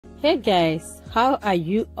Hey guys, how are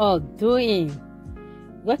you all doing?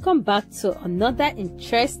 Welcome back to another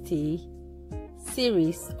interesting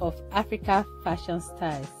series of Africa fashion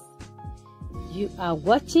styles. You are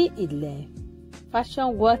watching Ilen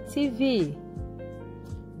Fashion World TV,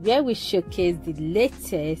 where we showcase the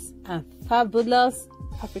latest and fabulous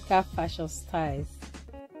Africa fashion styles.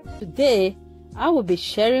 Today, I will be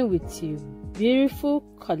sharing with you beautiful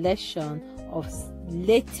collection of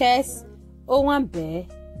latest Owanbe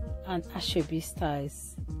and Asoebi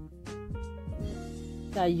styles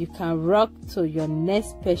that you can rock to your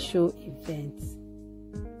next special event.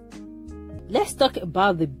 Let's talk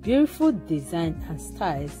about the beautiful design and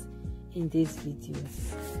styles in this video.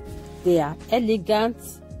 They are elegant,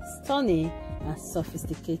 stunning, and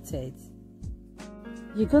sophisticated.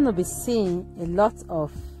 You're going to be seeing a lot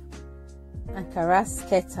of Ankara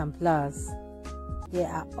skirts and blouse. They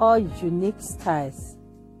are all unique styles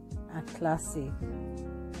and classic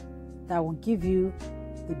that will give you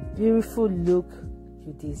the beautiful look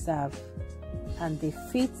you deserve, and they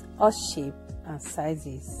fit all shapes and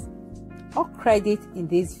sizes. All credit in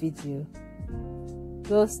this video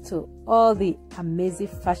goes to all the amazing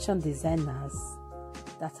fashion designers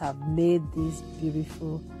that have made these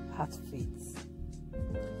beautiful outfits.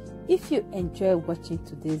 If you enjoy watching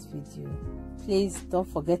today's video, please don't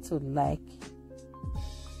forget to like,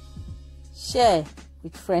 share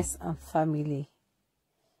with friends and family.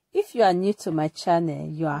 If you are new to my channel,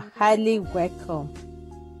 you are highly welcome.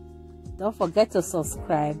 Don't forget to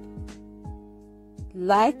subscribe,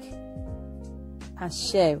 like, and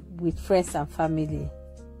share with friends and family.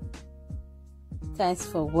 Thanks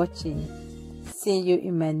for watching. See you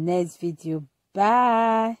in my next video.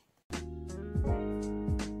 Bye.